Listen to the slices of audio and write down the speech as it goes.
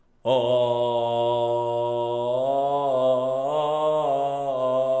Oh,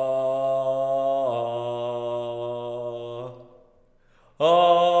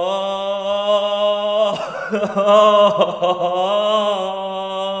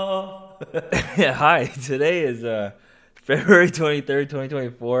 oh. Yeah, hi. Today is February 23rd,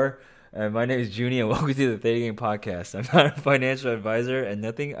 2024. And my name is Junie, and welcome to the Thetagang podcast. I'm not a financial advisor, and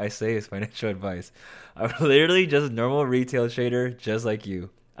nothing I say is financial advice. I'm literally just a normal retail trader, just like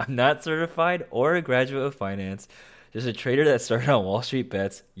you. I'm not certified or a graduate of finance, just a trader that started on Wall Street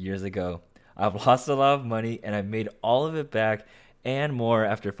bets years ago. I've lost a lot of money, and I've made all of it back and more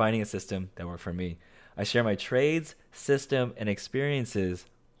after finding a system that worked for me. I share my trades, system, and experiences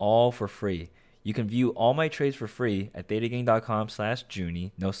all for free. You can view all my trades for free at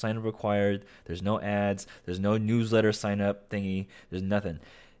thetagang.com/Junie. No sign up required. There's no ads. There's no newsletter sign up thingy. There's nothing.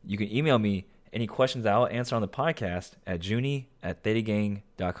 You can email me any questions that I'll answer on the podcast at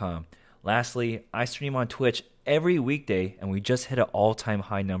junie@thetagang.com. Lastly, I stream on Twitch every weekday, and we just hit an all-time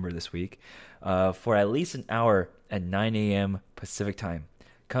high number this week for at least an hour at 9 a.m. Pacific time.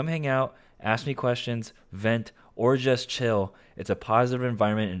 Come hang out, ask me questions, vent, or just chill. It's a positive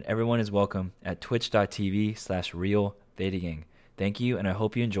environment, and everyone is welcome at twitch.tv/realthetagang. Thank you, and I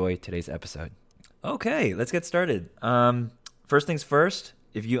hope you enjoy today's episode. Okay, let's get started. First things first,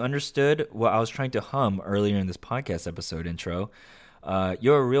 if you understood what I was trying to hum earlier in this podcast episode intro,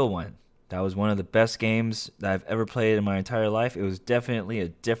 you're a real one. That was one of the best games that I've ever played in my entire life. It was definitely a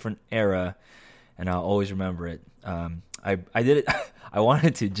different era, and I'll always remember it. I did it. I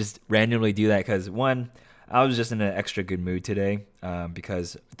wanted to just randomly do that because, one, I was just in an extra good mood today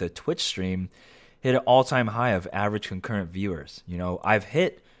because the Twitch stream hit an all-time high of average concurrent viewers. You know, I've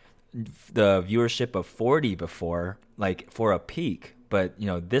hit the viewership of 40 before, like for a peak. But, you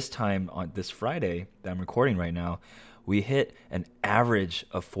know, this time on this Friday that I'm recording right now, we hit an average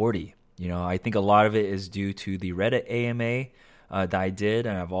of 40. You know, I think a lot of it is due to the Reddit AMA that I did,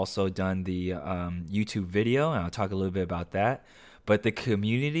 and I've also done the YouTube video, and I'll talk a little bit about that. But the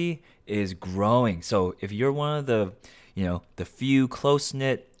community is growing. So if you're one of the, you know, the few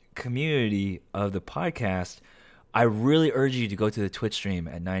close-knit community of the podcast, I really urge you to go to the Twitch stream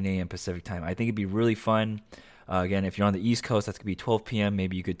at 9 a.m. Pacific time. I think it'd be really fun. Again, if you're on the East Coast, that's going to be 12 p.m.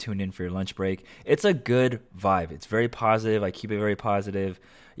 Maybe you could tune in for your lunch break. It's a good vibe. It's very positive. I keep it very positive.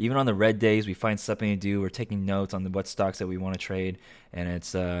 Even on the red days, we find something to do. We're taking notes on what stocks that we want to trade, and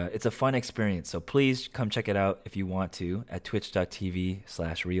it's a fun experience. So please come check it out if you want to at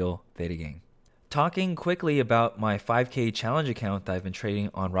twitch.tv/realthetagang. Talking quickly about my 5K challenge account that I've been trading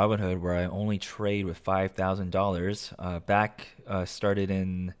on Robinhood, where I only trade with $5,000. Started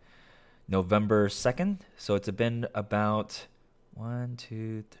in November 2nd, so it's been about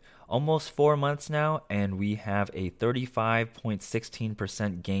almost 4 months now, and we have a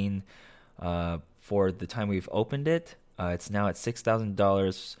 35.16% gain for the time we've opened it. It's now at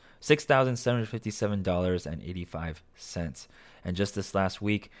 $6,757.85. And just this last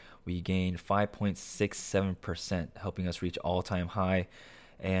week, we gained 5.67%, helping us reach all-time high.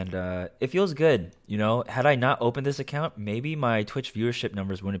 And it feels good. You know, had I not opened this account, maybe my Twitch viewership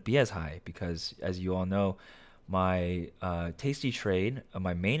numbers wouldn't be as high because, as you all know, my Tasty Trade,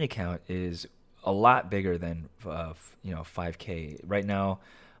 my main account, is a lot bigger than 5K. Right now,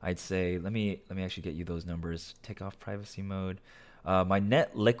 I'd say, let me actually get you those numbers. Take off privacy mode. My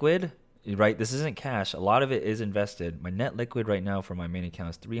net liquid, right, this isn't cash. A lot of it is invested. My net liquid right now for my main account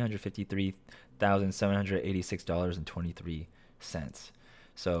is $353,786.23.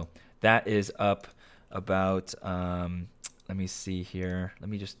 So that is up about, let me see here. Let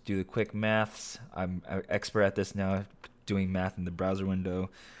me just do the quick maths. I'm an expert at this now, doing math in the browser window.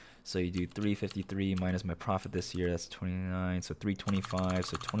 So you do 353 minus my profit this year, that's 29. So 325,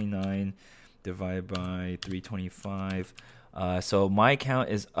 so 29 divided by 325. So my account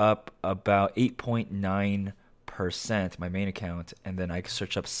is up about 8.9%, my main account. And then I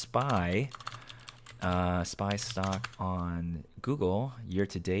search up SPY stock on Google year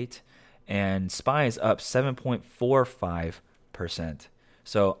to date, and SPY is up 7.45%.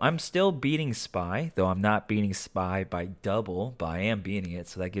 So I'm still beating SPY, though I'm not beating SPY by double, but I am beating it.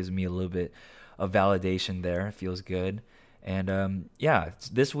 So that gives me a little bit of validation there. It feels good. And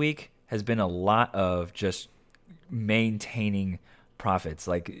this week has been a lot of just maintaining profits.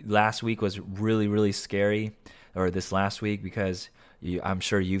 Like last week was really, really scary, or this last week, because I'm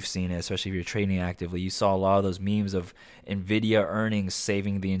sure you've seen it, especially if you're trading actively. You saw a lot of those memes of NVIDIA earnings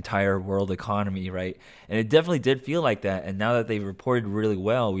saving the entire world economy, right? And it definitely did feel like that. And now that they've reported really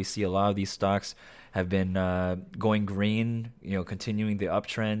well, we see a lot of these stocks have been going green, you know, continuing the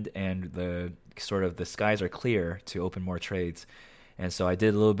uptrend, and the skies are clear to open more trades. And so I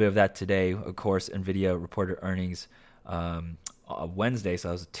did a little bit of that today. Of course, NVIDIA reported earnings Wednesday, so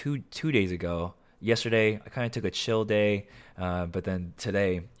that was two days ago. Yesterday, I kind of took a chill day, but then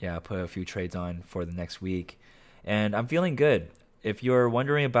today, I put a few trades on for the next week. And I'm feeling good. If you're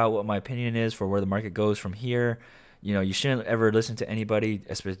wondering about what my opinion is for where the market goes from here, you shouldn't ever listen to anybody,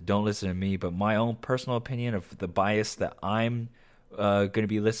 especially don't listen to me, but my own personal opinion of the bias that I'm going to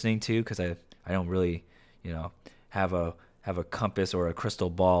be listening to, because I don't really, have a compass or a crystal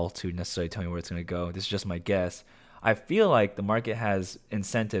ball to necessarily tell me where it's going to go. This is just my guess. I feel like the market has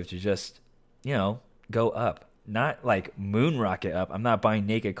incentive to just, go up, not like moon rocket up. I'm not buying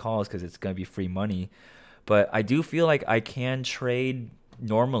naked calls because it's going to be free money, but I do feel like I can trade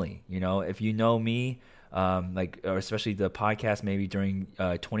normally. If you know me, or especially the podcast, maybe during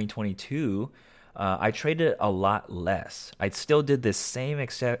 2022, I traded a lot less. I still did the same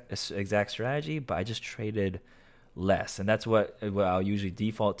exact strategy, but I just traded less, and that's what I'll usually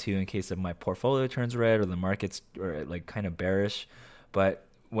default to in case of my portfolio turns red or the market's like kind of bearish. But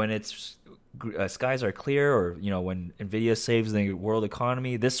when it's skies are clear, or when NVIDIA saves the world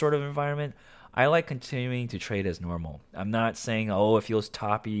economy, this sort of environment, I like continuing to trade as normal. I'm not saying, it feels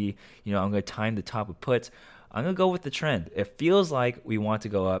toppy, I'm going to time the top of puts. I'm going to go with the trend. It feels like we want to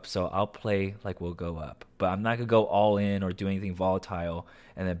go up, so I'll play like we'll go up. But I'm not going to go all in or do anything volatile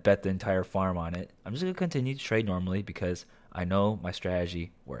and then bet the entire farm on it. I'm just going to continue to trade normally because I know my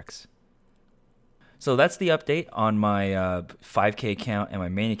strategy works. So that's the update on my 5K account and my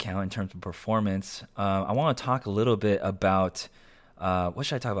main account in terms of performance. I want to talk a little bit about, what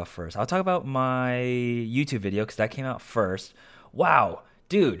should I talk about first? I'll talk about my YouTube video because that came out first. Wow,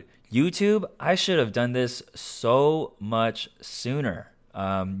 dude, YouTube, I should have done this so much sooner.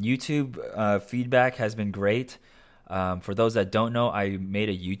 YouTube feedback has been great. For those that don't know, I made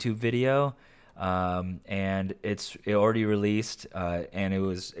a YouTube video. And it already released, and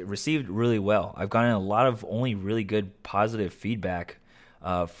it received really well. I've gotten a lot of only really good positive feedback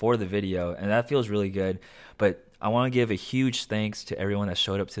for the video, and that feels really good. But I want to give a huge thanks to everyone that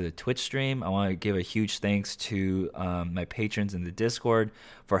showed up to the Twitch stream. I want to give a huge thanks to my patrons in the Discord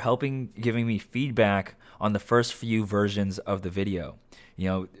for giving me feedback on the first few versions of the video.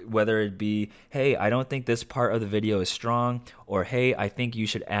 Whether it be, hey, I don't think this part of the video is strong, or hey, I think you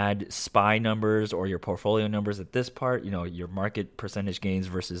should add SPY numbers or your portfolio numbers at this part, your market percentage gains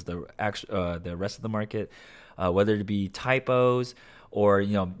versus the rest of the market, whether it be typos, or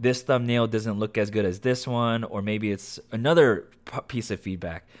this thumbnail doesn't look as good as this one, or maybe it's another piece of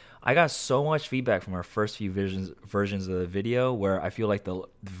feedback. I got so much feedback from our first few versions of the video, where I feel like the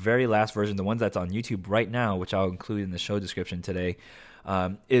very last version, the ones that's on YouTube right now, which I'll include in the show description today,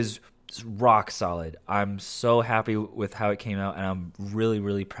 is rock solid. I'm so happy with how it came out, and I'm really,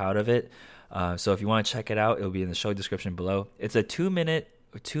 really proud of it. So if you want to check it out, it'll be in the show description below. It's a 2 minute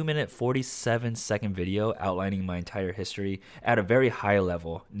 47-second video outlining my entire history at a very high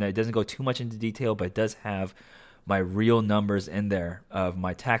level. Now, it doesn't go too much into detail, but it does have my real numbers in there of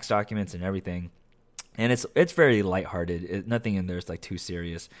my tax documents and everything. And it's very lighthearted. Nothing in there is like too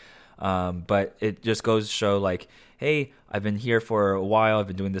serious. But it just goes to show like, hey, I've been here for a while. I've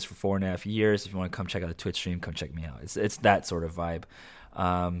been doing this for 4.5 years. If you want to come check out the Twitch stream, come check me out. It's that sort of vibe.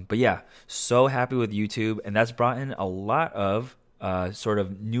 But yeah, so happy with YouTube. And that's brought in a lot of sort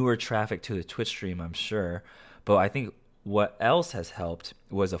of newer traffic to the Twitch stream, I'm sure. But I think what else has helped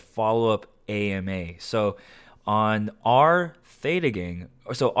was a follow-up AMA. So on our thetagang,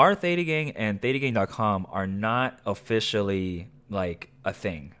 our thetagang and thetagang.com are not officially like a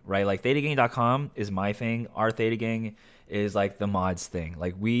thing, right? Like thetagang.com is my thing. Our thetagang is like the mods thing.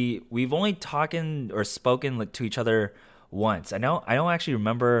 Like we've only talking or spoken to each other once. I don't actually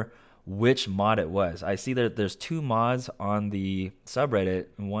remember which mod it was. I see that there's two mods on the subreddit.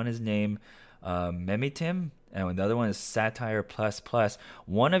 One is named Memitim, and the other one is Satire Plus Plus.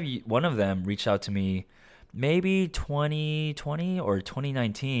 One of them reached out to me maybe 2020 or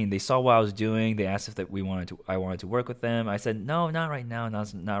 2019. They saw what I was doing. They asked if I wanted to work with them. I said no, not right now.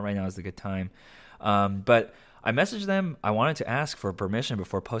 Not right now is a good time. But I messaged them. I wanted to ask for permission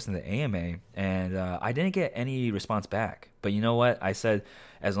before posting the AMA, and I didn't get any response back. But you know what? I said,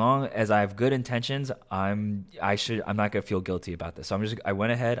 as long as I have good intentions, I'm not gonna feel guilty about this. So I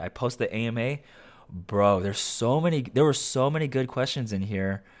went ahead. I posted the AMA. Bro, there were so many good questions in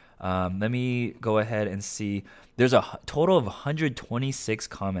here. Let me go ahead and see. There's a total of 126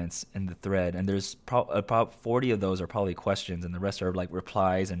 comments in the thread, and there's about 40 of those are probably questions, and the rest are like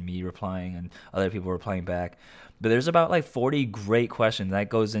replies and me replying and other people replying back. But there's about like 40 great questions that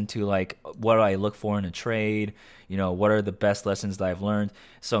goes into like what do I look for in a trade, what are the best lessons that I've learned.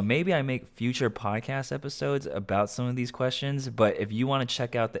 So maybe I make future podcast episodes about some of these questions, but if you want to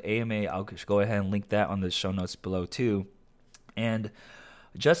check out the AMA, I'll go ahead and link that on the show notes below too. And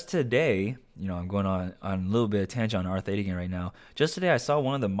just today, I'm going on a little bit of tangent on thetagang right now. Just today, I saw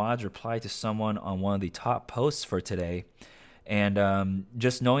one of the mods reply to someone on one of the top posts for today. And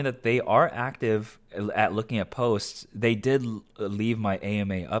just knowing that they are active at looking at posts, they did leave my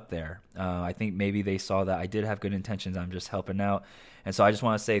AMA up there. I think maybe they saw that I did have good intentions. I'm just helping out. And so I just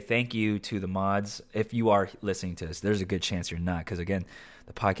want to say thank you to the mods. If you are listening to this, there's a good chance you're not, because, again,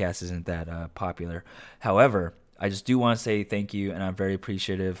 the podcast isn't that popular. However, I just do want to say thank you, and I'm very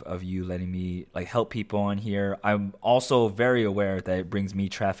appreciative of you letting me help people on here. I'm also very aware that it brings me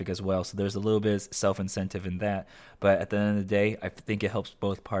traffic as well, so there's a little bit of self-incentive in that. But at the end of the day, I think it helps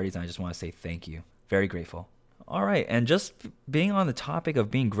both parties, and I just want to say thank you. Very grateful. All right, and just being on the topic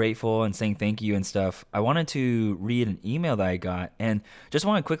of being grateful and saying thank you and stuff, I wanted to read an email that I got, and just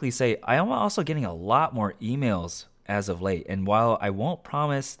want to quickly say I am also getting a lot more emails as of late. And while I won't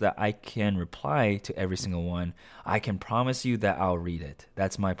promise that I can reply to every single one, I can promise you that I'll read it.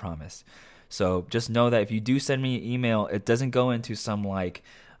 That's my promise. So just know that if you do send me an email, it doesn't go into some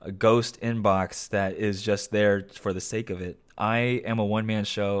a ghost inbox that is just there for the sake of it. I am a one-man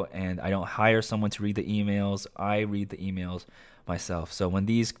show, and I don't hire someone to read the emails. I read the emails myself. So when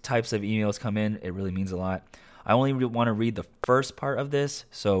these types of emails come in, it really means a lot. I only want to read the first part of this,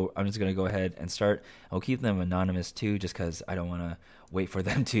 so I'm just going to go ahead and start. I'll keep them anonymous too, just because I don't want to wait for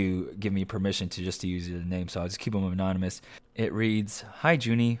them to give me permission to use their name, so I'll just keep them anonymous. It reads, "Hi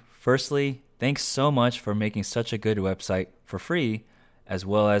Junie, firstly, thanks so much for making such a good website for free, as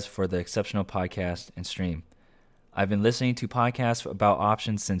well as for the exceptional podcast and stream. I've been listening to podcasts about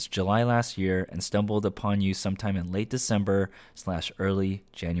options since July last year and stumbled upon you sometime in late December/early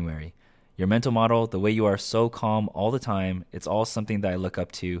January. Your mental model, the way you are so calm all the time, it's all something that I look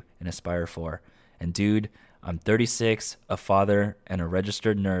up to and aspire for. And dude, I'm 36, a father, and a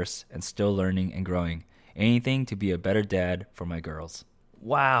registered nurse, and still learning and growing. Anything to be a better dad for my girls."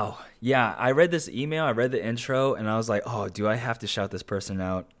 Wow. Yeah, I read this email, I read the intro, and I was like, oh, do I have to shout this person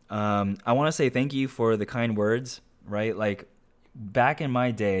out? I want to say thank you for the kind words, right? Back in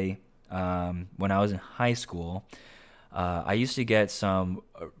my day, when I was in high school, I used to get some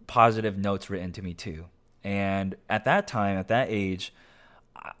positive notes written to me too. And at that time, at that age,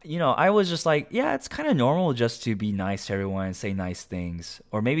 I was just like, yeah, it's kind of normal just to be nice to everyone and say nice things.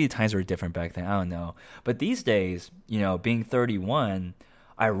 Or maybe the times were different back then. I don't know. But these days, being 31,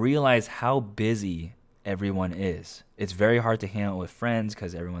 I realize how busy everyone is. It's very hard to hang out with friends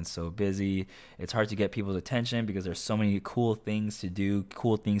because everyone's so busy. It's hard to get people's attention because there's so many cool things to do,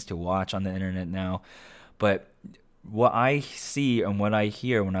 cool things to watch on the internet now. But what I see and what I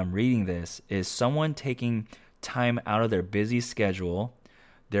hear when I'm reading this is someone taking time out of their busy schedule.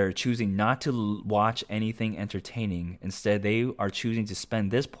 They're choosing not to watch anything entertaining. Instead, they are choosing to spend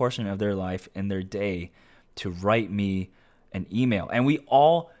this portion of their life in their day to write me an email. And we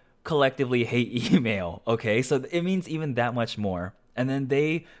all collectively hate email, okay? So it means even that much more. And then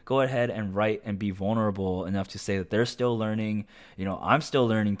they go ahead and write and be vulnerable enough to say that they're still learning. I'm still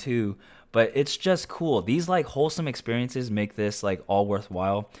learning too. But it's just cool. These wholesome experiences make this all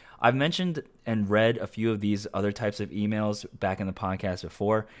worthwhile. I've mentioned and read a few of these other types of emails back in the podcast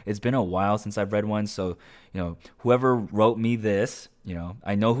before. It's been a while since I've read one. So, whoever wrote me this,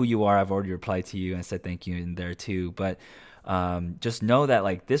 I know who you are. I've already replied to you and said thank you in there too. But just know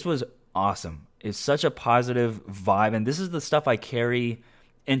that this was awesome. It's such a positive vibe. And this is the stuff I carry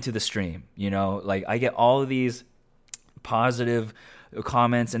into the stream. I get all of these positive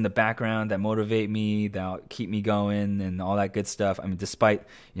comments in the background that motivate me, that keep me going, and all that good stuff. I mean, despite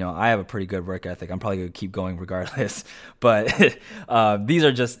I have a pretty good work ethic, I'm probably gonna keep going regardless. But these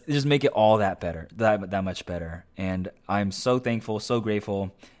are just make it all that better, that much better. And I'm so thankful, so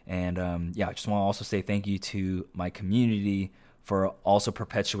grateful, and I just want to also say thank you to my community for also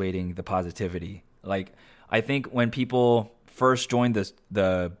perpetuating the positivity. I think when people first join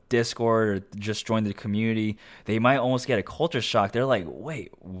the Discord or just join the community, they might almost get a culture shock. They're like,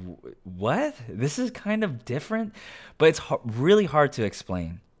 wait, what? This is kind of different? But it's really hard to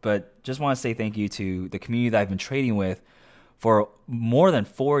explain. But just want to say thank you to the community that I've been trading with for more than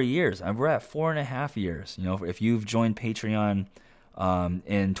 4 years. We're at 4.5 years. If you've joined Patreon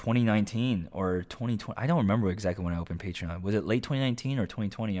in 2019 or 2020. I don't remember exactly when I opened Patreon. Was it late 2019 or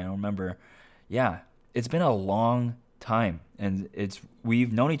 2020? I don't remember. Yeah, it's been a long time, and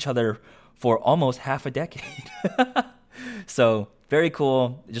we've known each other for almost half a decade. So very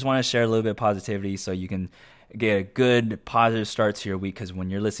cool. Just want to share a little bit of positivity so you can get a good positive start to your week, because when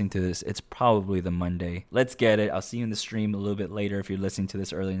you're listening to this, it's probably the Monday. Let's get it. I'll see you in the stream a little bit later if you're listening to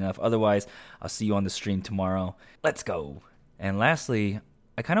this early enough. Otherwise, I'll see you on the stream tomorrow. Let's go. And lastly,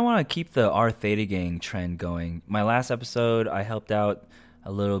 I kind of want to keep the our thetagang trend going. My last episode, I helped out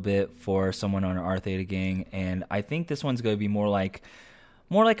a little bit for someone on our thetagang, and I think this one's going to be more like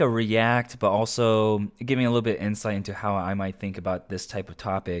a react, but also giving a little bit of insight into how I might think about this type of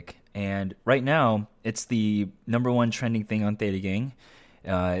topic. And right now, it's the number one trending thing on thetagang.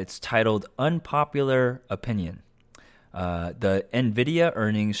 It's titled Unpopular Opinion. The NVIDIA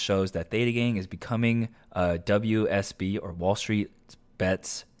earnings shows that thetagang is becoming a WSB, or Wall Street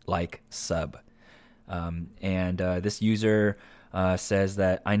Bets like sub. This user says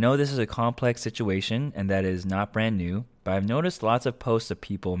that, I know this is a complex situation and that it is not brand new, but I've noticed lots of posts of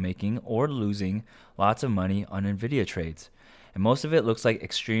people making or losing lots of money on NVIDIA trades. And most of it looks like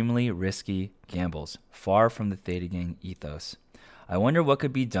extremely risky gambles, far from the thetagang ethos. I wonder what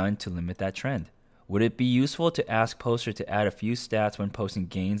could be done to limit that trend. Would it be useful to ask posters to add a few stats when posting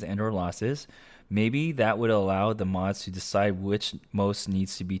gains and or losses? Maybe that would allow the mods to decide which most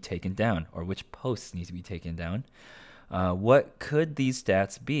needs to be taken down, or which posts need to be taken down. What could these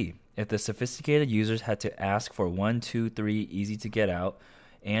stats be? If the sophisticated users had to ask for 1, 2, 3 easy to get out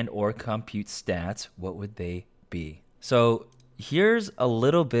and or compute stats, what would they be? So here's a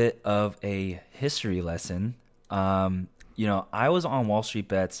little bit of a history lesson. I was on Wall Street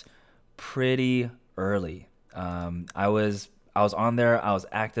Bets pretty early. I was on there. I was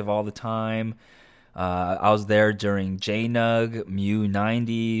active all the time. I was there during JNUG, Mu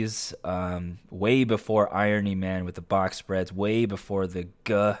 90s, way before Irony Man with the box spreads, way before the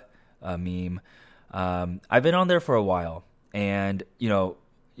G meme. I've been on there for a while, and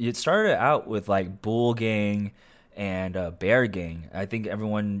it started out with like Bull Gang and Bear Gang. I think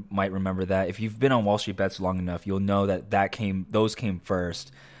everyone might remember that. If you've been on Wall Street Bets long enough, you'll know those came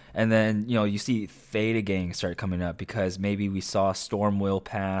first. And then, you see thetagang start coming up because maybe we saw Storm Will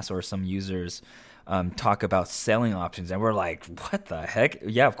Pass or some users talk about selling options. And we're like, what the heck?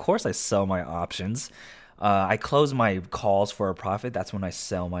 Yeah, of course I sell my options. I close my calls for a profit. That's when I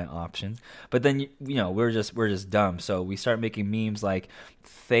sell my options. But then, we're just dumb. So we start making memes like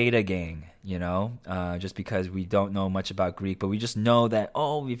thetagang, just because we don't know much about Greek. But we just know that,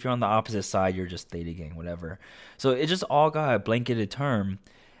 if you're on the opposite side, you're just thetagang, whatever. So it just all got a blanketed term.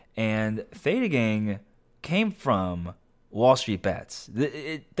 And thetagang came from Wall Street Bets.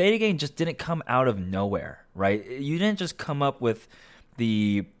 Thetagang just didn't come out of nowhere, right? You didn't just come up with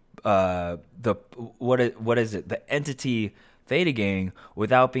the entity thetagang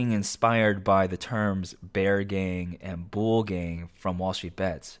without being inspired by the terms Bear Gang and Bull Gang from Wall Street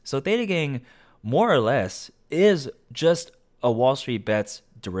Bets. So thetagang, more or less, is just a Wall Street Bets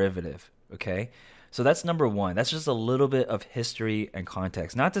derivative, okay? So that's number one. That's just a little bit of history and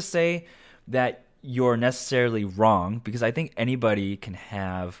context. Not to say that you're necessarily wrong, because I think anybody can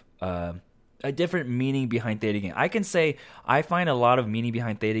have a different meaning behind thetagang. I can say I find a lot of meaning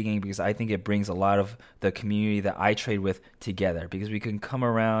behind thetagang because I think it brings a lot of the community that I trade with together, because we can come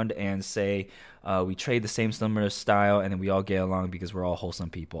around and say we trade the same similar style and then we all get along because we're all wholesome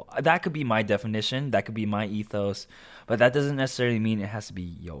people. That could be my definition. That could be my ethos. But that doesn't necessarily mean it has to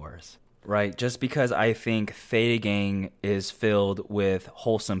be yours. Right, just because I think thetagang is filled with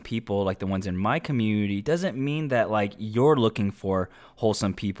wholesome people like the ones in my community doesn't mean that like you're looking for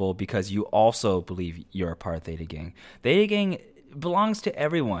wholesome people because you also believe you're a part of thetagang. Thetagang belongs to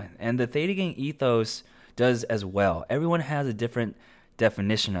everyone, and the thetagang ethos does as well. Everyone has a different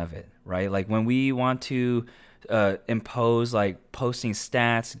definition of it, right? Like when we want to impose like posting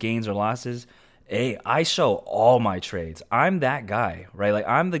stats, gains or losses, hey, I show all my trades. I'm that guy, right? Like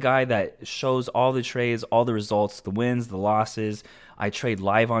I'm the guy that shows all the trades, all the results, the wins, the losses. I trade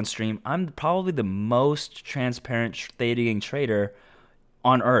live on stream. I'm probably the most transparent thetagang trader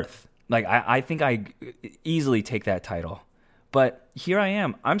on earth. Like I think I easily take that title. But here I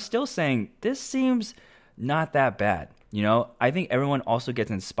am. I'm still saying this seems not that bad. I think everyone also gets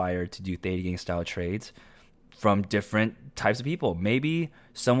inspired to do thetagang style trades from different types of people. Maybe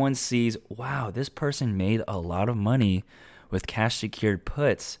someone sees, wow, this person made a lot of money with cash secured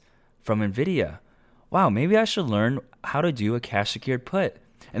puts from NVIDIA. Wow, maybe I should learn how to do a cash secured put.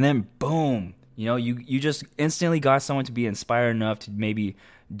 And then boom, you just instantly got someone to be inspired enough to maybe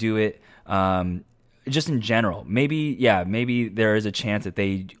do it. just in general, maybe there is a chance that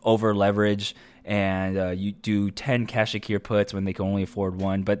they over leverage and you do 10 cash secure puts when they can only afford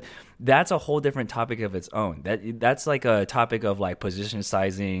one. But that's a whole different topic of its own. That's like a topic of like position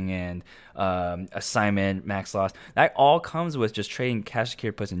sizing and assignment, max loss. That all comes with just trading cash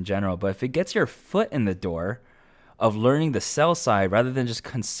secure puts in general. But if it gets your foot in the door of learning the sell side rather than just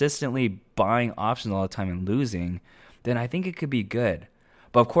consistently buying options all the time and losing, then I think it could be good.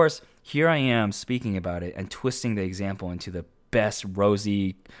 But of course, here I am speaking about it and twisting the example into the best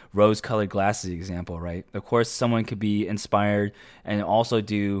rose-colored glasses example, right? Of course, someone could be inspired and also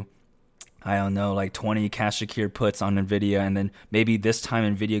do, I don't know, like 20 cash secured puts on NVIDIA, and then maybe this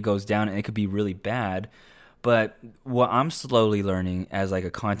time NVIDIA goes down and it could be really bad. But what I'm slowly learning as like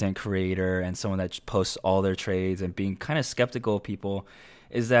a content creator and someone that posts all their trades and being kind of skeptical of people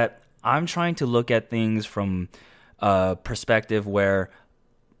is that I'm trying to look at things from a perspective where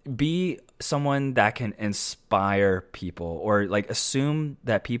be someone that can inspire people or like assume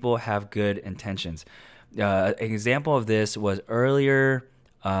that people have good intentions. An example of this was earlier.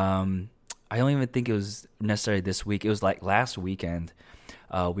 I don't even think it was necessarily this week. It was like last weekend.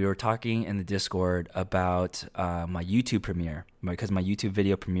 We were talking in the Discord about my YouTube premiere because my YouTube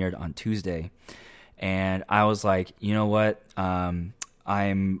video premiered on Tuesday, and I was like, you know what? I'm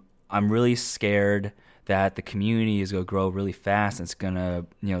really scared that the community is going to grow really fast. And it's going to,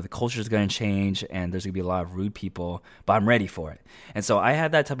 the culture is going to change and there's going to be a lot of rude people, but I'm ready for it. And so I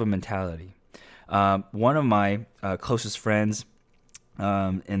had that type of mentality. One of my closest friends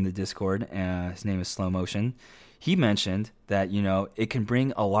in the Discord, his name is Slow Motion, he mentioned that, it can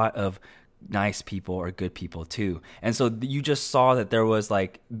bring a lot of nice people or good people too. And so you just saw that there was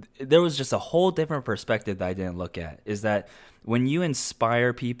just a whole different perspective that I didn't look at, is that when you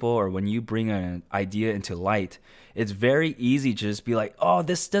inspire people or when you bring an idea into light, it's very easy to just be like, oh,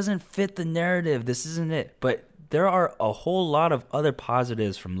 this doesn't fit the narrative. This isn't it. But there are a whole lot of other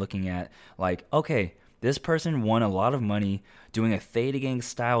positives from looking at like, okay, this person won a lot of money doing a thetagang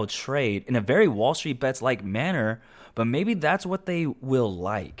style trade in a very Wall Street Bets-like manner, but maybe that's what they will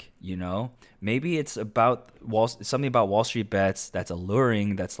like, Maybe it's about something about Wall Street Bets that's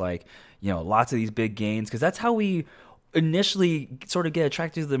alluring, that's like, lots of these big gains, because that's how we initially sort of get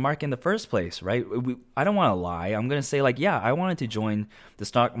attracted to the market in the first place, right? I don't want to lie. I'm going to say like, yeah, I wanted to join the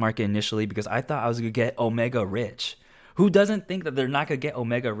stock market initially because I thought I was going to get omega rich. Who doesn't think that they're not going to get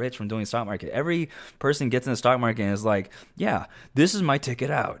omega rich from doing stock market? Every person gets in the stock market and is like, yeah, this is my ticket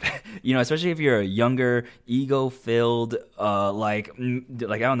out. Especially if you're a younger, ego-filled, I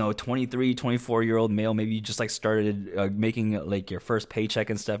don't know, 23, 24-year-old male. Maybe you just like started making like your first paycheck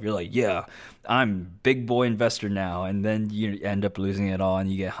and stuff. You're like, yeah, I'm big boy investor now. And then you end up losing it all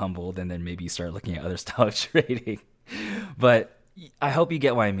and you get humbled. And then maybe you start looking at other stock trading. But I hope you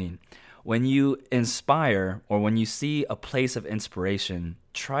get what I mean. When you inspire or when you see a place of inspiration,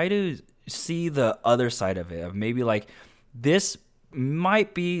 try to see the other side of it. Of maybe like, this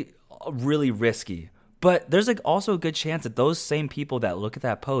might be really risky, but there's like also a good chance that those same people that look at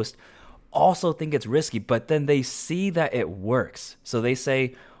that post also think it's risky, but then they see that it works. So they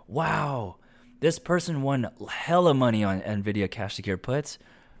say, wow, this person won hella money on NVIDIA cash secured puts.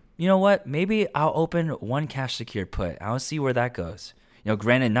 You know what? Maybe I'll open one cash secured put. I'll see where that goes.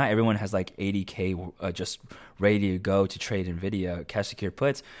 Granted, not everyone has like 80K just ready to go to trade NVIDIA cash secured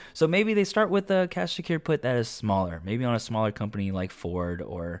puts. So maybe they start with a cash secured put that is smaller, maybe on a smaller company like Ford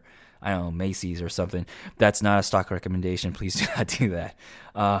or, I don't know, Macy's or something. That's not a stock recommendation. Please do not do that.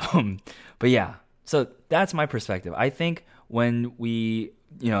 But yeah, so that's my perspective. I think when we,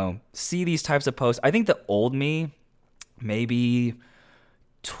 see these types of posts, I think the old me, maybe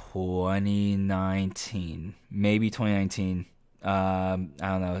 2019, I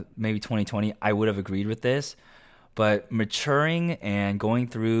don't know, maybe 2020, I would have agreed with this. But maturing and going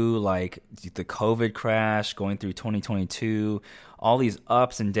through like the COVID crash, going through 2022, all these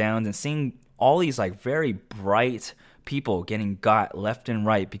ups and downs, and seeing all these like very bright people getting got left and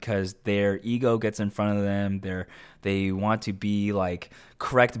right because their ego gets in front of them. They want to be like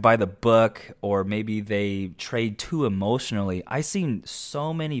correct by the book, or maybe they trade too emotionally. I've seen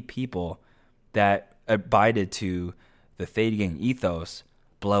so many people that abided to the thetagang ethos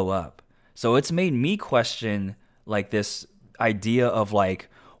blow up. So it's made me question like this idea of like,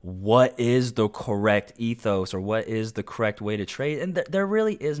 what is the correct ethos or what is the correct way to trade? And there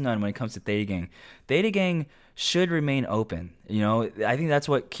really is none when it comes to thetagang. Thetagang should remain open. I think that's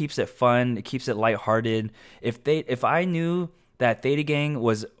what keeps it fun. It keeps it lighthearted. If I knew that thetagang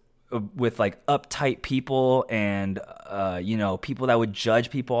was with like uptight people and people that would judge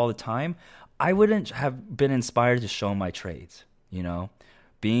people all the time, I wouldn't have been inspired to show my trades,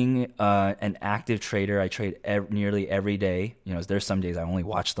 being an active trader, I trade nearly every day. There's some days I only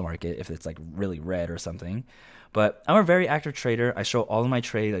watch the market if it's like really red or something. But I'm a very active trader. I show all of my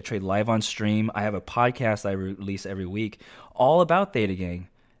trades. I trade live on stream. I have a podcast I release every week all about thetagang.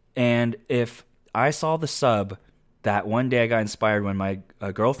 And if I saw the sub that one day I got inspired when my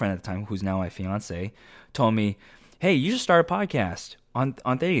girlfriend at the time, who's now my fiance, told me, hey, you should start a podcast on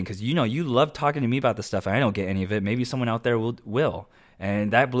thetagang because you love talking to me about this stuff and I don't get any of it. Maybe someone out there will.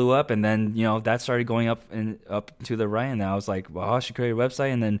 And that blew up, and then that started going up to the right, and then I was like, well, I should create a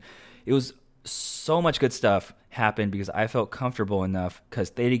website. And then it was so much good stuff happened because I felt comfortable enough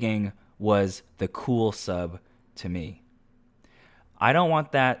because thetagang was the cool sub to me. I don't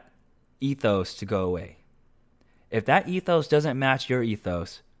want that ethos to go away. If that ethos doesn't match your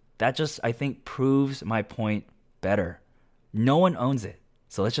ethos, that just, I think, proves my point better. No one owns it,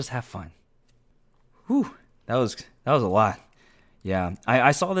 so let's just have fun. Whew, that was a lot. Yeah,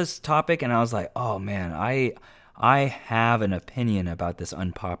 I saw this topic and I was like, oh man, I have an opinion about this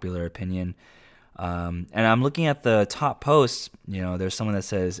unpopular opinion. And I'm looking at the top posts. There's someone that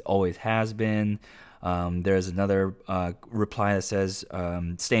says always has been. There's another reply that says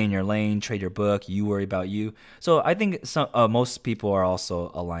stay in your lane, trade your book, you worry about you. So I think most people are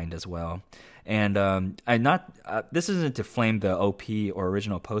also aligned as well. And this isn't to flame the OP or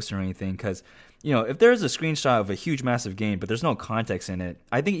original post or anything, because if there's a screenshot of a huge massive gain but there's no context in it,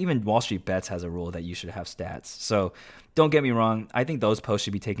 I think even Wall Street Bets has a rule that you should have stats. So don't get me wrong, I think those posts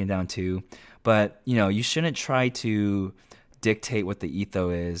should be taken down too. But you shouldn't try to dictate what the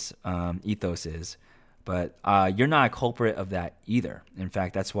ethos is. But you're not a culprit of that either. In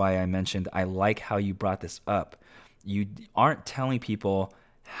fact, that's why I mentioned I like how you brought this up. You aren't telling people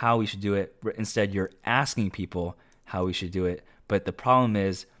how we should do it. Instead, you're asking people how we should do it. But the problem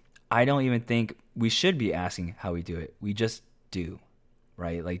is, I don't even think we should be asking how we do it. We just do,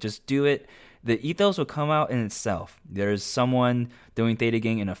 right? Like, just do it. The ethos will come out in itself. There's someone doing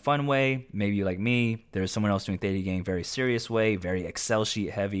thetagang in a fun way, maybe like me. There's someone else doing thetagang very serious way, very Excel sheet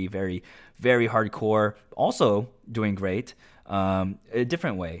heavy, very, very hardcore, also doing great, a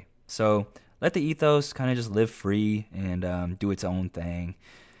different way. So let the ethos kind of just live free and do its own thing.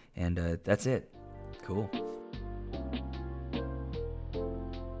 And that's it. Cool.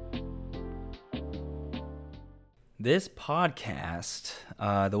 This podcast,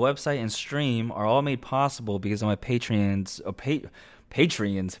 the website and stream are all made possible because of my patrons at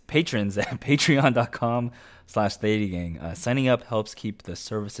patreon.com/thetagang. Signing up helps keep the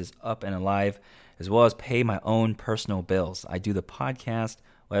services up and alive, as well as pay my own personal bills. I do the podcast,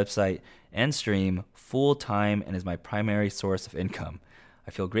 website, and stream full time and is my primary source of income.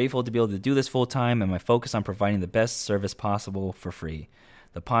 I feel grateful to be able to do this full time and my focus on providing the best service possible for free.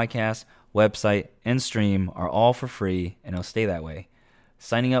 The podcast, website, and stream are all for free, and it'll stay that way.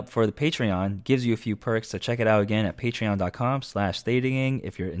 Signing up for the Patreon gives you a few perks, so check it out again at patreon.com/thetagang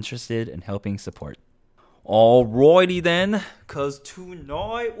if you're interested in helping support. Alrighty then, because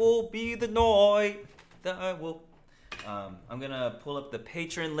tonight will be the night that I will... I'm going to pull up the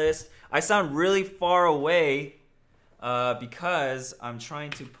patron list. I sound really far away because I'm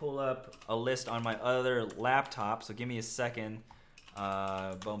trying to pull up a list on my other laptop, so give me a second.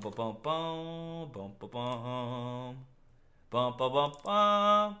 Boom, boom, boom, boom, boom, boom, boom, boom, boom, boom,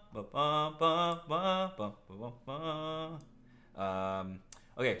 boom, boom, boom, boom.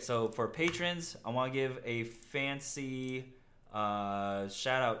 Okay, so for patrons, I want to give a fancy shout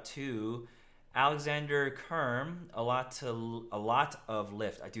out to Alexander Kerm. A lot of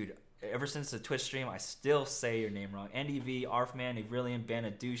lift. Dude, ever since the Twitch stream, I still say your name wrong. Andy V, Arfman, Avrillian,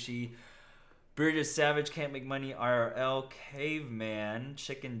 Banadushi, Bearded Savage, Can't Make Money, IRL, Caveman,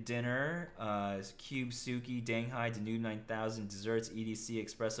 Chicken Dinner, Cube Suki, Danghai, Denude 9000, Desserts, EDC,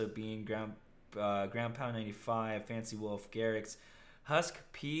 Espresso Bean, Ground Pound 95, Fancy Wolf, Garrix, Husk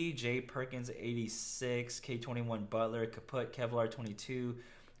P, J Perkins 86, K21 Butler, Kaput, Kevlar 22,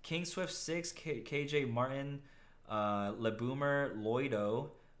 King Swift 6, KJ Martin, LeBoomer, Lloydo,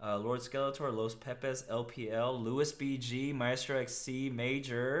 Lord Skeletor, Los Pepes, LPL, Louis BG, Maestro XC,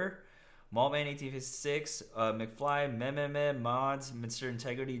 Major, Maltman 1856, McFly, Mememe, Mods, Mr.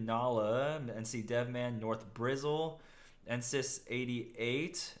 Integrity, Nala, NC Devman, North Brizzle, NSYS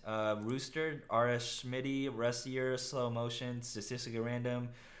 88, Rooster, RS Schmitty, Rustier, Slow Motion, Statistically Random,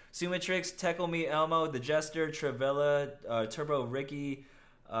 Sumatrix, Teckle Me Elmo, The Jester, Travella, Turbo Ricky,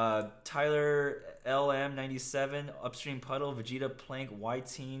 Tyler LM97, Upstream Puddle, Vegeta Plank,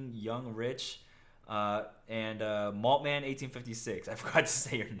 White-Teen, Young Rich, and Maltman 1856. I forgot to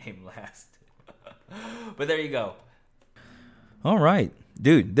say your name last. But there you go. All right,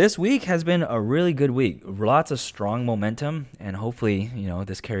 dude, this week has been a really good week. Lots of strong momentum, and hopefully,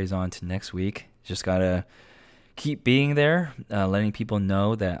 this carries on to next week. Just got to keep being there, letting people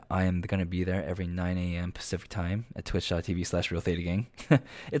know that I am going to be there every 9 a.m. Pacific time at twitch.tv/realthetagang.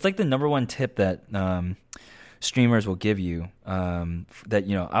 It's like the number one tip that streamers will give you,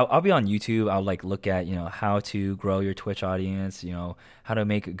 that, I'll be on YouTube. I'll like look at, how to grow your Twitch audience, how to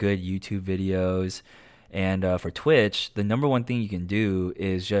make good YouTube videos. And for Twitch, the number one thing you can do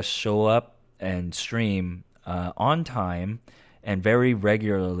is just show up and stream on time and very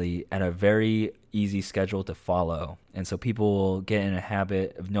regularly at a very easy schedule to follow. And so people will get in a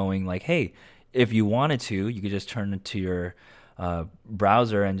habit of knowing like, hey, if you wanted to, you could just turn it to your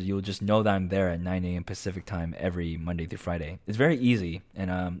browser and you'll just know that I'm there at 9 a.m. Pacific time every Monday through Friday. It's very easy.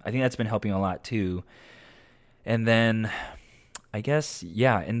 And I think that's been helping a lot too. And then I guess,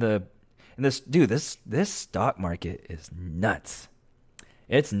 yeah, this stock market is nuts.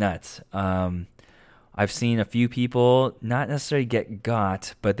 It's nuts. I've seen a few people not necessarily get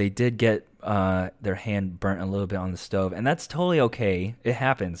got, but they did get their hand burnt a little bit on the stove, and that's totally okay. It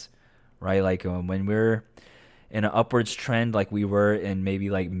happens, right? Like when we're in an upwards trend, like we were in maybe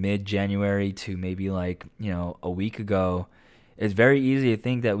like mid-January to maybe like a week ago, it's very easy to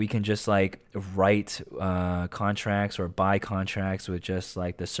think that we can just like write contracts or buy contracts with just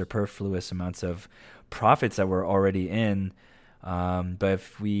like the superfluous amounts of profits that we're already in. But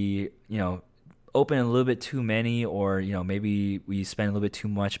if we, open a little bit too many, or maybe we spend a little bit too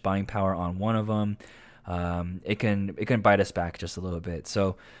much buying power on one of them, it can bite us back just a little bit.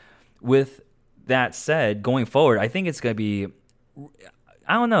 So with that said, going forward, I think it's going to be,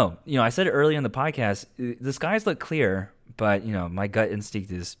 I don't know. I said it earlier in the podcast, the skies look clear, but my gut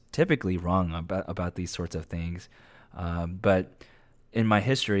instinct is typically wrong about these sorts of things. But in my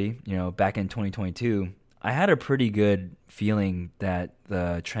history, back in 2022, I had a pretty good feeling that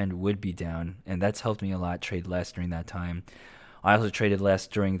the trend would be down, and that's helped me a lot trade less during that time. I also traded less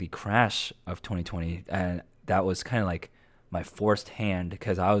during the crash of 2020, and that was kind of like my forced hand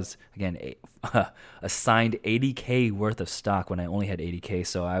because I was, again, assigned 80K worth of stock when I only had 80K,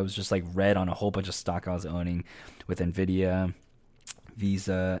 so I was just like red on a whole bunch of stock I was owning with NVIDIA,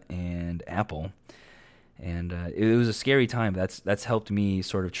 Visa, and Apple. And it was a scary time. That's helped me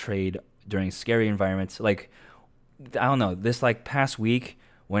sort of trade during scary environments. Like, I don't know, this like past week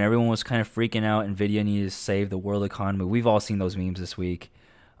when everyone was kind of freaking out, NVIDIA needed to save the world economy. We've all seen those memes this week.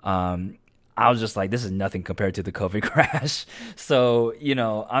 I was just like, this is nothing compared to the COVID crash. So,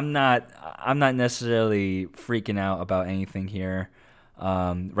 I'm not necessarily freaking out about anything here.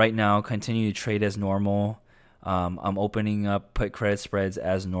 Right now, continue to trade as normal. I'm opening up put credit spreads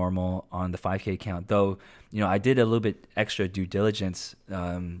as normal on the 5K account, though, I did a little bit extra due diligence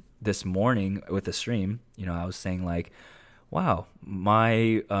this morning with the stream. I was saying like, wow,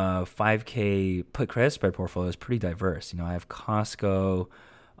 my 5K put credit spread portfolio is pretty diverse. I have Costco,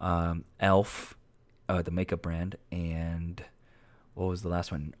 Elf, the makeup brand, and what was the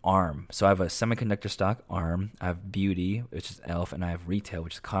last one? ARM. So I have a semiconductor stock, ARM. I have beauty, which is Elf, and I have retail,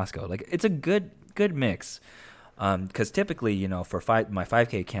 which is Costco. Like, it's a good mix. Because typically, for my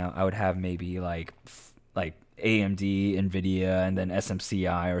 5K account, I would have maybe like AMD, NVIDIA, and then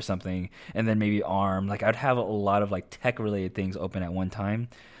SMCI or something, and then maybe ARM. Like, I'd have a lot of like tech-related things open at one time.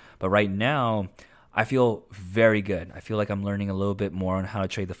 But right now, I feel very good. I feel like I'm learning a little bit more on how to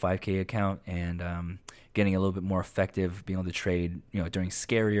trade the 5K account and getting a little bit more effective, being able to trade, during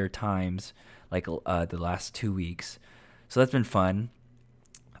scarier times like the last 2 weeks. So that's been fun.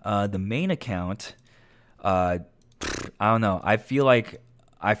 The main account, I don't know. I feel like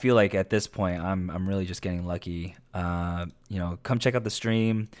at this point I'm really just getting lucky. Come check out the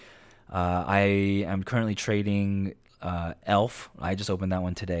stream. I am currently trading Elf. I just opened that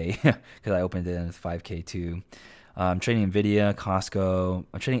one today because I opened it in 5K too. I'm trading NVIDIA, Costco.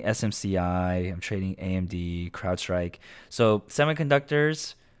 I'm trading SMCI. I'm trading AMD, CrowdStrike. So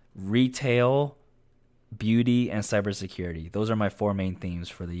semiconductors, retail, beauty, and cybersecurity. Those are my 4 main themes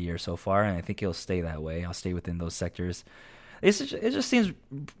for the year so far, and I think it'll stay that way. I'll stay within those sectors. It just seems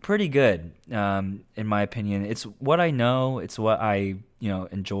pretty good, in my opinion. It's what I know. It's what I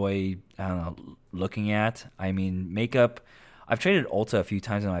enjoy. I don't know, looking at. I mean, makeup. I've traded Ulta a few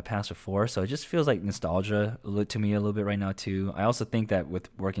times in my past before, so it just feels like nostalgia to me a little bit right now too. I also think that with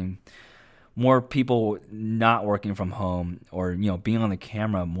more people not working from home, or being on the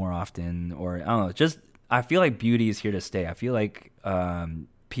camera more often, or I don't know, I feel like beauty is here to stay. I feel like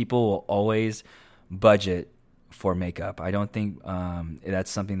people will always budget for makeup. I don't think that's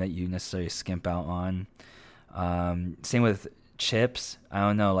something that you necessarily skimp out on. Same with chips. I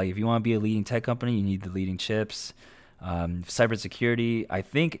don't know, like if you want to be a leading tech company, you need the leading chips. Cybersecurity, I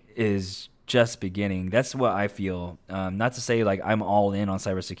think, is just beginning. That's what I feel. Not to say like I'm all in on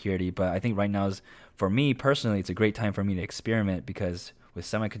cybersecurity, but I think right now is, for me personally, it's a great time for me to experiment because with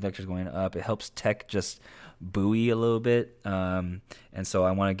semiconductors going up, it helps tech just buoy a little bit. And so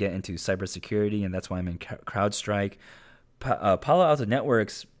I want to get into cybersecurity, and that's why I'm in CrowdStrike. Palo Alto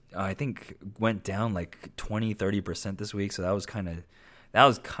Networks, I think, went down like 20-30% this week, so that was kind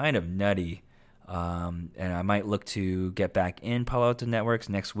of nutty. And I might look to get back in Palo Alto Networks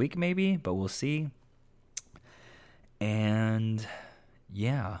next week maybe, but we'll see. And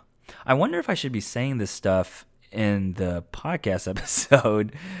yeah, I wonder if I should be saying this stuff in the podcast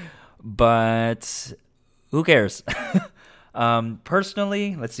episode, but who cares?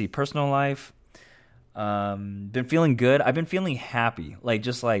 Personally, let's see, personal life. Been feeling good. I've been feeling happy.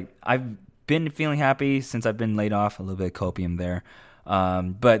 I've been feeling happy since I've been laid off. A little bit of copium there.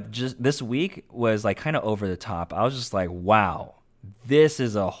 But just this week was like kind of over the top. I was just like, wow, this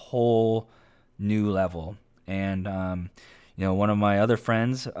is a whole new level. And, one of my other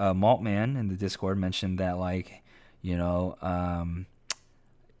friends, Maltman in the Discord, mentioned that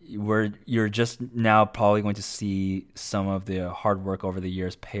you're just now probably going to see some of the hard work over the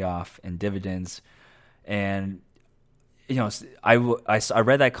years pay off in dividends. And, I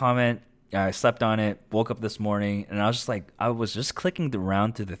read that comment. I slept on it, woke up this morning, and I was just clicking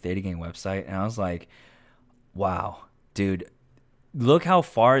around through the thetagang website, and I was like, wow, dude, look how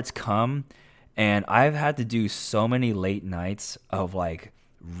far it's come. And I've had to do so many late nights of like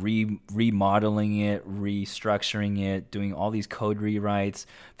remodeling it, restructuring it, doing all these code rewrites,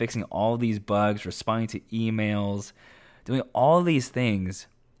 fixing all these bugs, responding to emails, doing all these things,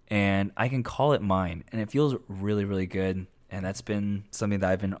 and I can call it mine, and it feels really, really good. And that's been something that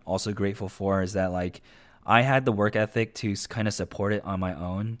I've been also grateful for, is that like I had the work ethic to kind of support it on my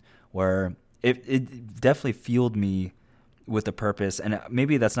own, where it definitely fueled me with a purpose. And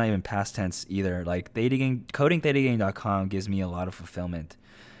maybe that's not even past tense either. Like coding thetagang.com gives me a lot of fulfillment,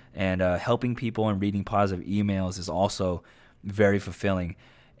 and helping people and reading positive emails is also very fulfilling.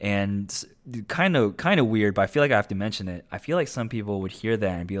 And kind of weird, but I feel like I have to mention it. I feel like some people would hear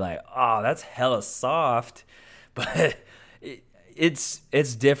that and be like, "Oh, that's hella soft," but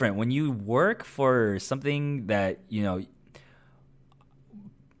it's different when you work for something that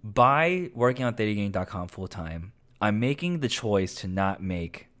by working on thetagang.com full time. I'm making the choice to not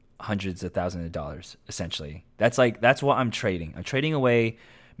make hundreds of thousands of dollars. Essentially, that's what I'm trading. I'm trading away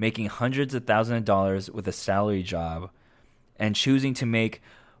making hundreds of thousands of dollars with a salary job, and choosing to make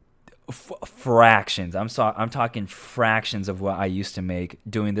fractions. I'm talking fractions of what I used to make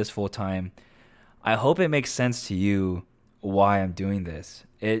doing this full time. I hope it makes sense to you why I'm doing this.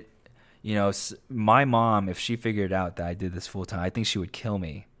 My mom, if she figured out that I did this full time, I think she would kill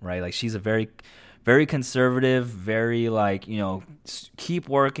me, right? Like, she's a very, very conservative, very keep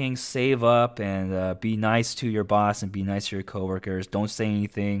working, save up, and be nice to your boss and be nice to your coworkers. Don't say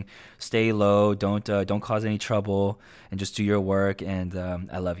anything, stay low, don't cause any trouble, and just do your work. And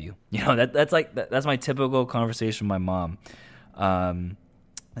I love you. That's my typical conversation with my mom.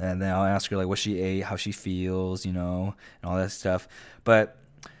 And then I'll ask her like what she ate, how she feels, and all that stuff. But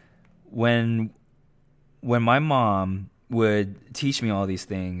when my mom would teach me all these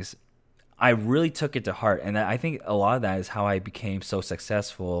things, I really took it to heart. And I think a lot of that is how I became so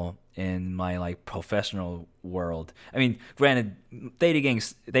successful in my professional world. I mean, granted,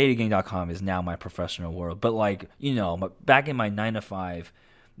 thetagang.com is now my professional world, but back in my 9-to-5,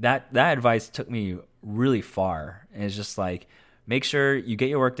 that advice took me really far. And it's just like, make sure you get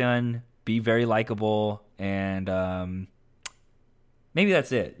your work done, be very likable, and maybe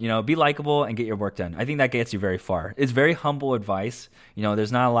that's it. Be likable and get your work done. I think that gets you very far. It's very humble advice.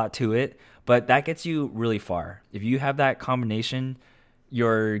 There's not a lot to it, but that gets you really far. If you have that combination,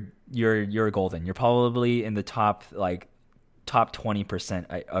 you're golden. You're probably in the top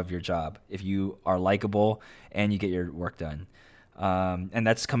 20% of your job if you are likable and you get your work done. And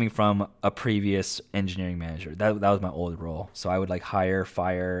that's coming from a previous engineering manager. That was my old role. So I would hire,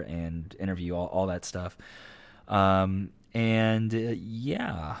 fire, and interview, all that stuff.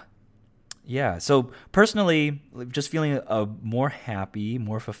 Yeah. So personally, just feeling more happy,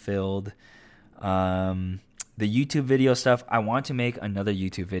 more fulfilled. The YouTube video stuff, I want to make another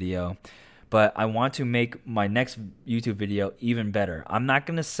YouTube video, but I want to make my next YouTube video even better. I'm not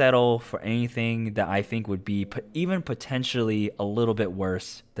going to settle for anything that I think would be even potentially a little bit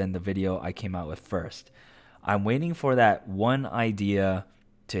worse than the video I came out with first. I'm waiting for that one idea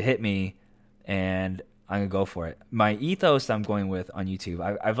to hit me, and I'm going to go for it. My ethos I'm going with on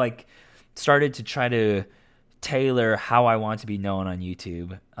YouTube, I've started to try to tailor how I want to be known on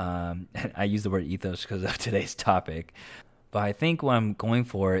YouTube. I use the word ethos because of today's topic. But I think what I'm going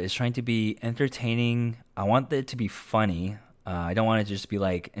for is trying to be entertaining. I want it to be funny. I don't want it to just be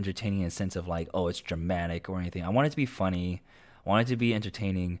like entertaining in a sense of like, oh, it's dramatic or anything. I want it to be funny. I want it to be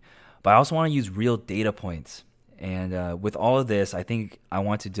entertaining. But I also want to use real data points. And with all of this, I think I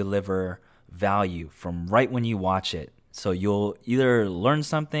want to deliver value from right when you watch it. So you'll either learn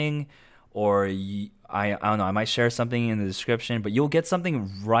something or I don't know, I might share something in the description, but you'll get something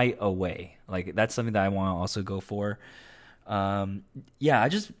right away. Like that's something that I want to also go for. Yeah,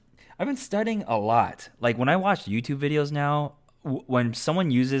 I've been studying a lot. Like when I watch YouTube videos now, when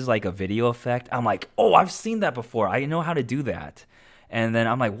someone uses like a video effect, I'm like, oh, I've seen that before. I know how to do that. And then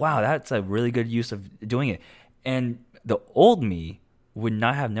I'm like, wow, that's a really good use of doing it. And the old me would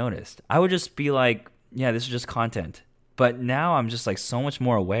not have noticed. I would just be like, yeah, this is just content. But now I'm just like so much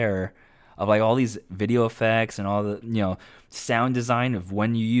more aware of like all these video effects and all the, sound design of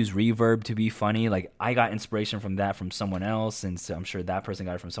when you use reverb to be funny. Like I got inspiration from that from someone else, and so I'm sure that person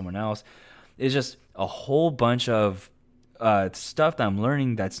got it from someone else. It's just a whole bunch of stuff that I'm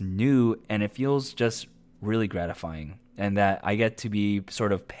learning that's new, and it feels just really gratifying. And that I get to be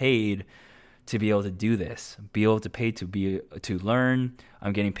sort of paid to be able to do this, be able to pay to learn.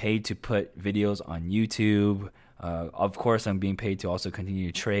 I'm getting paid to put videos on YouTube. Of course, I'm being paid to also continue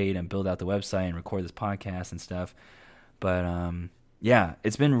to trade and build out the website and record this podcast and stuff. But yeah,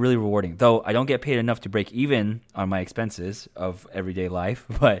 it's been really rewarding. Though I don't get paid enough to break even on my expenses of everyday life,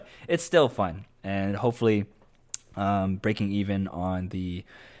 but it's still fun. And hopefully breaking even on the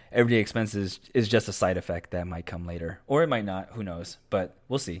everyday expenses is just a side effect that might come later. Or it might not. Who knows? But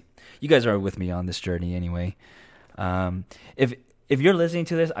we'll see. You guys are with me on this journey anyway. If you're listening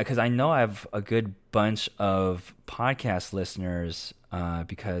to this, because I know I have a good bunch of podcast listeners,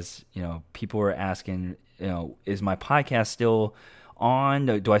 because people were asking, is my podcast still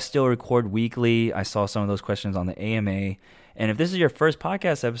on? Do I still record weekly? I saw some of those questions on the AMA. And if this is your first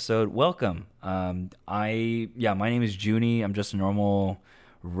podcast episode, welcome. My name is Junie. I'm just a normal,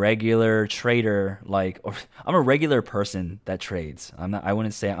 regular trader. I'm a regular person that trades. I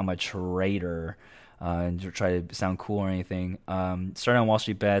wouldn't say I'm a trader. And try to sound cool or anything. Started on Wall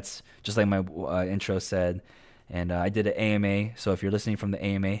Street Bets, just like my intro said. And I did an AMA. So if you're listening from the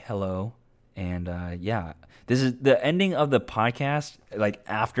AMA, hello. And this is the ending of the podcast. Like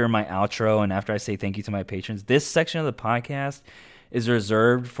after my outro and after I say thank you to my patrons, this section of the podcast is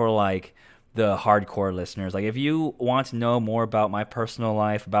reserved for like the hardcore listeners. Like if you want to know more about my personal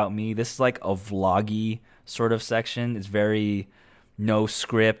life, about me, this is like a vloggy sort of section. It's very no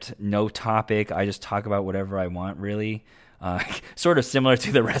script, no topic. I just talk about whatever I want, really. Sort of similar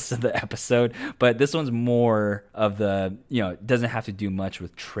to the rest of the episode, but this one's more of the, doesn't have to do much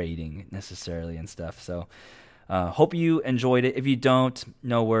with trading necessarily and stuff. So hope you enjoyed it. If you don't,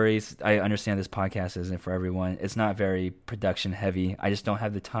 no worries. I understand this podcast isn't for everyone. It's not very production heavy. I just don't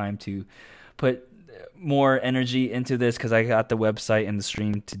have the time to put more energy into this because I got the website and the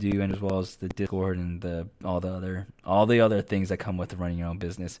stream to do, and as well as the Discord and all the other things that come with running your own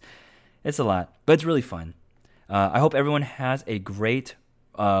business. It's a lot, but it's really fun. I hope everyone has a great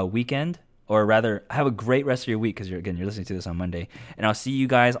weekend, or rather, have a great rest of your week because you're listening to this on Monday. And I'll see you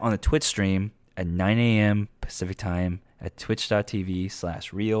guys on the Twitch stream at 9 a.m. Pacific time at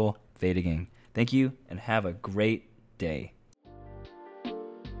twitch.tv/real thetagang. Thank you, and have a great day.